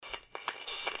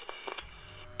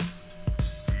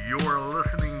You're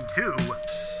listening to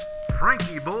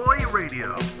FrankieBoi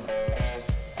Radio.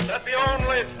 That the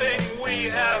only thing we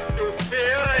have to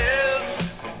fear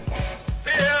is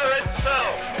fear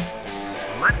itself.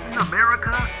 Letting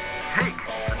America take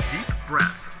a deep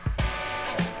breath.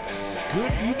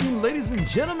 Good evening, ladies and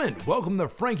gentlemen. Welcome to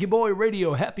FrankieBoi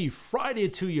Radio. Happy Friday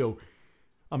to you.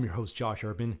 I'm your host, Josh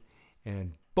Urban,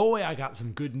 and boy, I got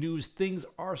some good news. Things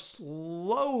are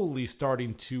slowly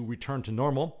starting to return to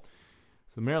normal.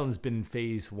 So Maryland's been in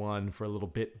phase one for a little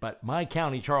bit, but my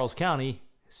county, Charles County,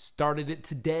 started it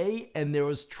today, and there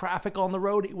was traffic on the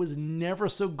road. It was never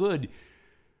so good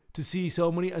to see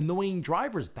so many annoying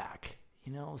drivers back.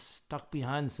 You know, stuck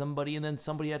behind somebody, and then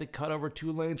somebody had to cut over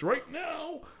 2 lanes right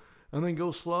now, and then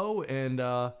go slow. And,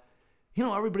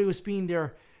 everybody was being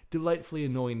there delightfully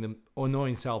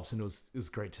annoying selves, and it was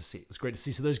great to see. It was great to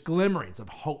see. So there's glimmerings of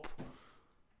hope.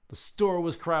 The store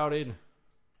was crowded.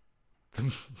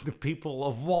 The people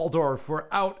of Waldorf were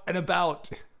out and about.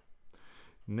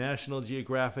 National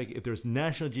Geographic, if there's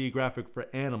National Geographic for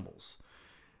animals,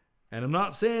 and I'm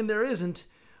not saying there isn't,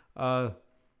 there's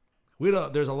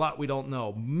a lot we don't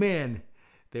know. Man,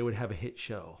 they would have a hit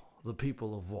show. The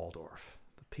people of Waldorf.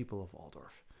 The people of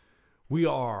Waldorf. We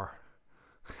are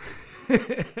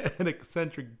an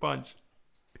eccentric bunch.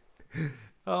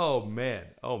 Oh man.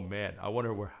 I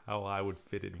wonder how I would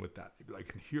fit in with that. They'd be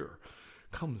like, here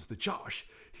comes the Josh.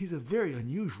 He's a very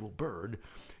unusual bird.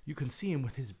 You can see him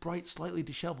with his bright, slightly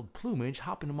disheveled plumage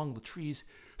hopping among the trees,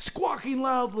 squawking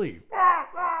loudly.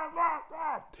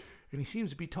 And he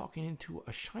seems to be talking into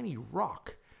a shiny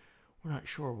rock. We're not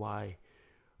sure why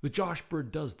the Josh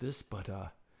bird does this, but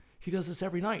he does this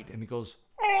every night. And he goes,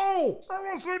 "Oh,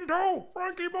 I listen to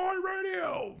FrankieBoi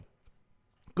Radio."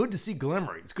 Good to see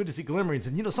glimmerings.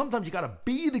 And, sometimes you got to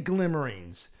be the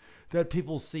glimmerings that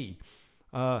people see.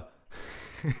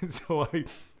 So I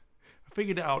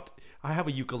figured out I have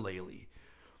a ukulele.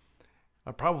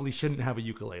 I probably shouldn't have a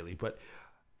ukulele, but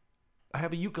I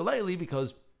have a ukulele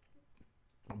because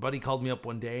a buddy called me up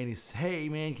one day and he said, "Hey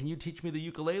man, can you teach me the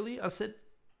ukulele?" I said,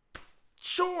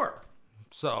 "Sure."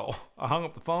 So I hung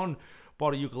up the phone,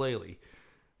 bought a ukulele,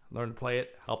 learned to play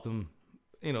it, helped him.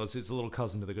 It's a little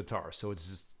cousin to the guitar, so it's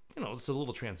just, it's a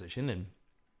little transition. And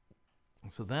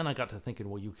so then I got to thinking,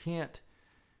 well, you can't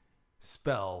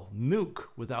spell nuke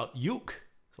without uke.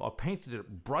 So I painted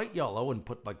it bright yellow and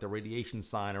put like the radiation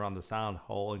sign around the sound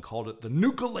hole and called it the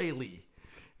nukulele.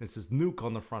 And it says nuke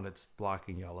on the front. It's black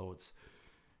and yellow.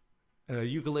 And a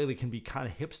ukulele can be kind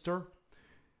of hipster.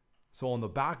 So on the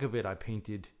back of it, I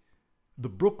painted the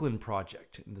Brooklyn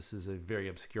Project. And this is a very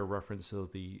obscure reference. So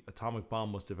the atomic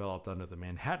bomb was developed under the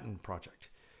Manhattan Project.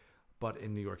 But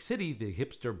in New York City, the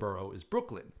hipster borough is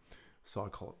Brooklyn. So I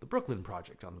call it the Brooklyn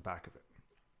Project on the back of it.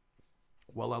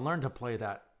 Well, I learned to play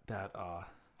that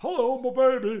 "Hello, my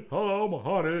baby, hello, my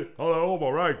honey, hello, my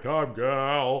ragtime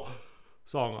gal"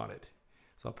 song on it.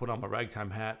 So I put on my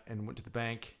ragtime hat and went to the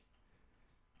bank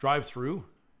drive-through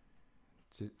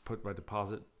to put my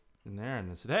deposit in there.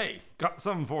 And I said, "Hey, got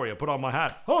something for you." Put on my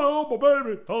hat. "Hello, my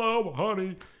baby, hello, my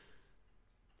honey."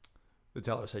 The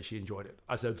teller said she enjoyed it.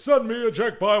 I said, "Send me a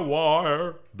check by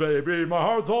wire. Baby, my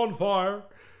heart's on fire."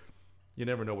 You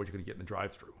never know what you're going to get in the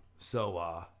drive-through.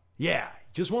 So, yeah,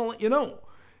 just want to let you know.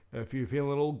 If you're feeling a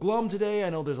little glum today, I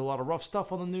know there's a lot of rough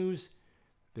stuff on the news.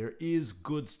 There is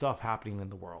good stuff happening in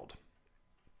the world.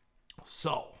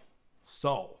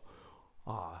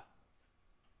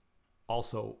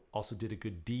 Also did a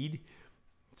good deed.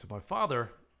 So my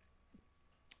father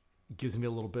gives me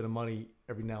a little bit of money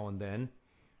every now and then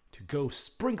to go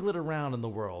sprinkle it around in the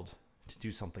world to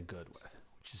do something good with,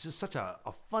 which is just such a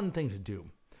fun thing to do.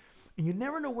 And you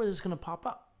never know where this is going to pop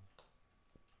up.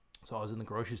 So I was in the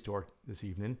grocery store this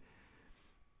evening,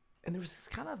 and there was this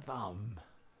kind of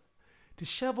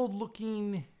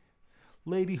disheveled-looking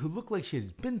lady who looked like she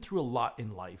had been through a lot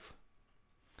in life,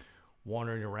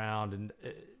 wandering around, and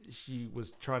she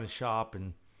was trying to shop,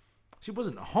 and she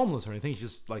wasn't homeless or anything. She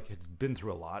just had been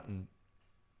through a lot, and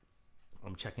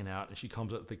I'm checking out, and she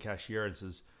comes up to the cashier and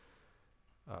says,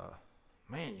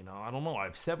 "Man, I don't know. I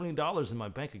have $70 in my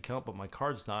bank account, but my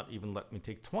card's not even letting me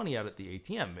take 20 out at the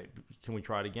ATM. Maybe, can we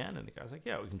try it again?" And the guy's like,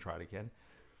 "Yeah, we can try it again."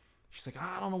 She's like,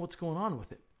 "I don't know what's going on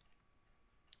with it."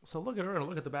 So I look at her and I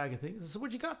look at the bag of things. I said,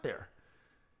 "What'd you got there?"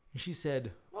 And she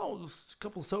said, "Oh, there's a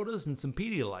couple of sodas and some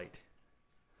Pedialyte."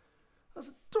 I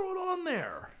said, "Throw it on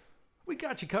there. We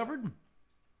got you covered."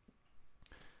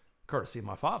 Courtesy of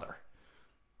my father.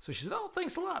 So she said, "Oh,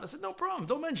 thanks a lot." I said, "No problem.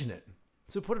 Don't mention it."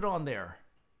 So put it on there.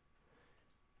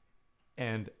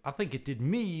 And I think it did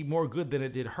me more good than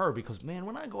it did her, because, man,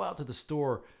 when I go out to the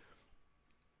store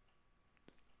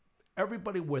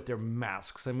everybody with their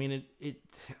masks. I mean,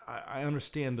 I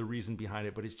understand the reason behind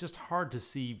it, but it's just hard to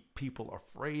see people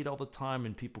afraid all the time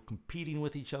and people competing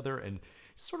with each other, and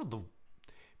sort of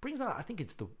brings out, I think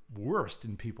it's the worst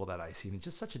in people that I see, and it's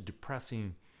just such a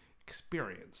depressing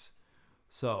experience.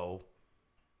 So,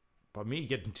 by me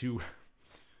getting to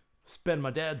spend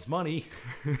my dad's money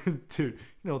to,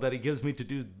 that he gives me to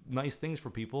do nice things for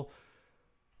people,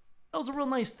 that was a real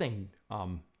nice thing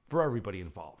for everybody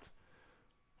involved.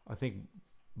 I think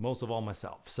most of all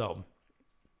myself. So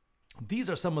these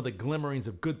are some of the glimmerings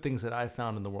of good things that I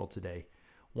found in the world today.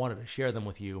 Wanted to share them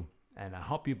with you, and I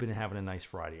hope you've been having a nice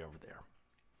Friday over there.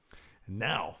 And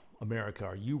now, America,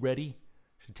 are you ready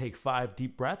to take 5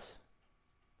 deep breaths?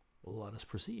 Well, let us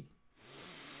proceed.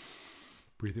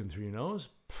 Breathe in through your nose,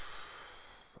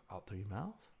 out through your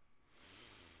mouth.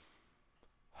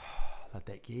 Let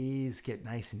that gaze get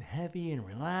nice and heavy and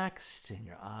relaxed, and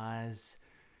your eyes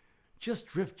just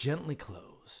drift gently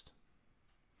closed.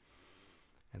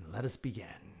 And let us begin.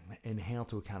 Inhale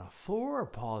to a count of 4,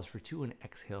 pause for 2, and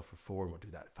exhale for 4. And we'll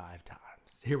do that 5 times.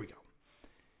 Here we go.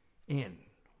 In.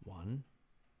 1,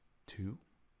 2,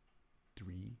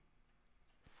 3,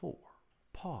 4.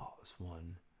 Pause.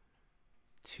 1,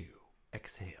 2.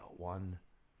 Exhale. 1,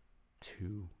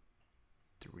 2,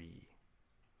 3,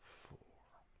 4.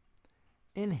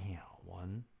 Inhale.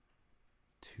 1,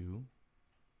 2,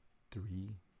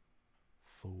 3,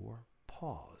 4.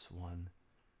 Pause. 1,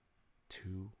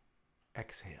 2.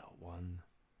 Exhale. 1,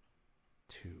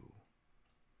 2,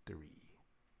 3,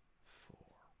 4.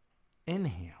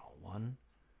 Inhale. 1,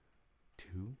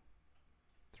 2,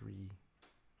 3,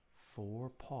 4.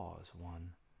 Pause.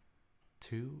 1,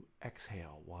 2.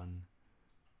 Exhale. 1,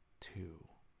 2,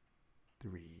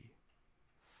 3,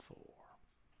 4.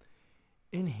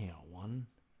 Inhale. 1,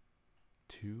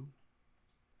 2,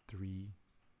 3,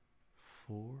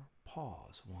 4.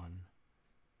 Pause. 1,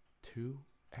 2.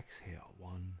 Exhale.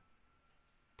 1,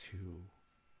 2,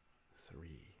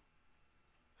 3,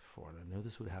 4. And I know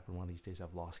this would happen one of these days.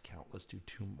 I've lost count. Let's do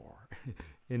 2 more.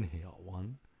 Inhale.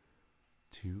 1,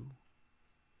 2,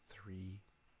 3,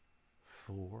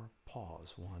 4.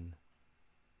 Pause. 1,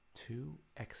 2.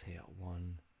 Exhale.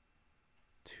 1,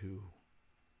 2,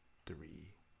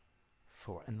 3,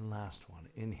 4. And the last one.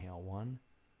 Inhale. 1,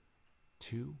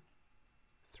 2,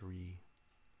 3,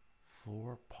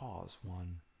 4. Pause.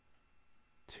 1,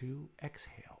 2.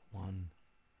 Exhale. 1,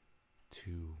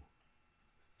 2,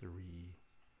 3,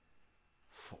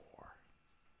 4.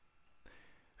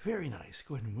 Very nice.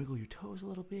 Go ahead and wiggle your toes a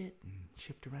little bit and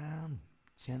shift around.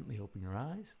 Gently open your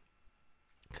eyes.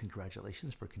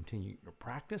 Congratulations for continuing your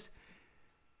practice.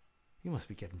 You must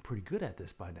be getting pretty good at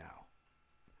this by now.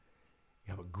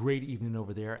 You have a great evening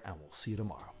over there, and we'll see you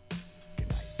tomorrow.